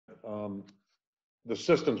the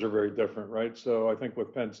systems are very different, right? So I think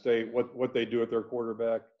with Penn State, what they do with their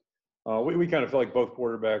quarterback, we kind of feel like both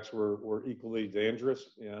quarterbacks were equally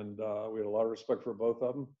dangerous, and we had a lot of respect for both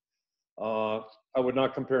of them. I would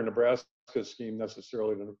not compare Nebraska's scheme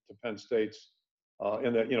necessarily to Penn State's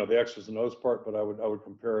in that, the X's and O's part, but I would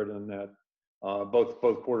compare it in that both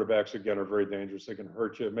quarterbacks, again, are very dangerous. They can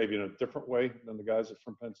hurt you maybe in a different way than the guys that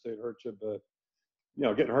from Penn State hurt you, but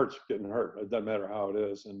getting hurt's getting hurt. It doesn't matter how it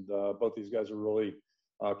is. And both these guys are really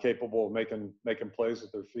capable of making plays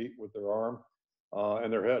with their feet, with their arm,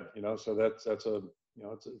 and their head. So that's a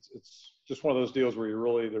it's just one of those deals where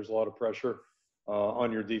there's a lot of pressure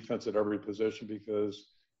on your defense at every position because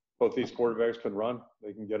both these quarterbacks can run.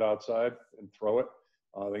 They can get outside and throw it.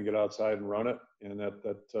 They can get outside and run it, and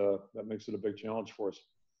that makes it a big challenge for us.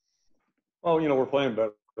 Well, we're playing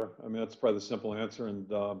better. I mean, that's probably the simple answer. And,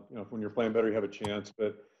 when you're playing better, you have a chance.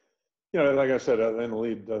 But, like I said, in the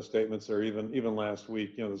lead statements there, even last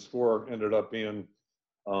week, the score ended up being,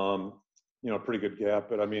 a pretty good gap.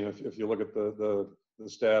 But, I mean, if you look at the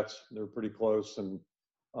stats, they're pretty close. And,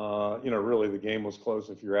 really the game was close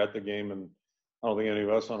if you're at the game. And I don't think any of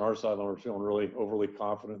us on our sideline were feeling really overly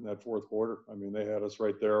confident in that fourth quarter. I mean, they had us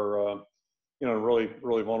right there, in a really,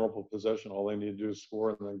 really vulnerable position. All they need to do is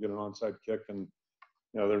score and then get an onside kick. And,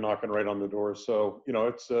 they're knocking right on the door. So,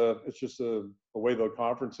 it's just the way the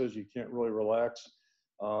conference is. You can't really relax.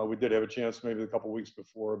 We did have a chance maybe a couple weeks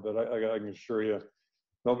before, but I can assure you,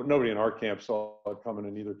 nobody in our camp saw it coming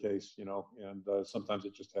in either case, and sometimes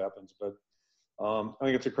it just happens. But I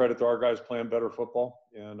think it's a credit to our guys playing better football.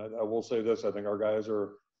 And I will say this, I think our guys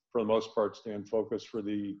are, for the most part, staying focused for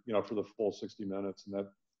the full 60 minutes. And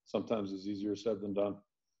that sometimes is easier said than done.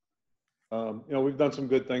 We've done some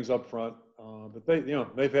good things up front, but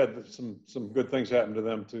they've had some good things happen to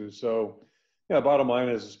them too. So, bottom line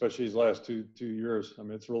is, especially these last two years, I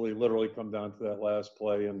mean, it's really literally come down to that last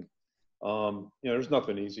play. And, there's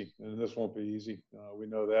nothing easy, and this won't be easy. We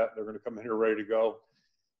know that. They're going to come in here ready to go.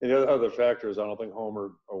 And the other factor is I don't think home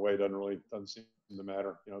or away doesn't seem to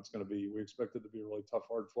matter. It's going to be, we expect it to be a really tough,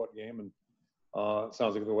 hard-fought game. And it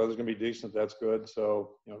sounds like the weather's going to be decent. That's good.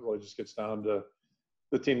 So, it really just gets down to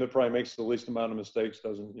the team that probably makes the least amount of mistakes,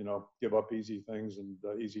 doesn't, give up easy things and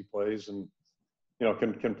easy plays and,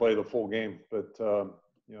 can play the full game. But, I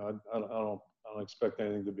don't expect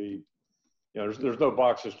anything to be, there's no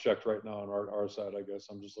boxes checked right now on our side, I guess.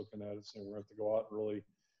 I'm just looking at it saying we're going to have to go out and really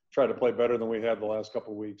try to play better than we had the last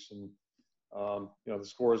couple of weeks. And, the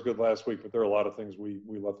score is good last week, but there are a lot of things we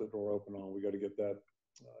left the door open on. We got to get that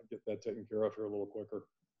taken care of here a little quicker.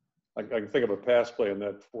 I can think of a pass play in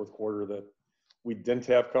that fourth quarter that we didn't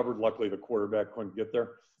have covered. Luckily, the quarterback couldn't get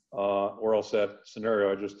there, or else that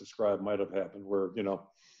scenario I just described might have happened where,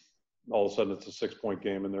 all of a sudden it's a 6-point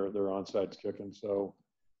game and they're onside kicking. So,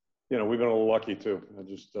 we've been a little lucky too. I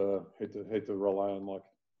just hate to rely on luck.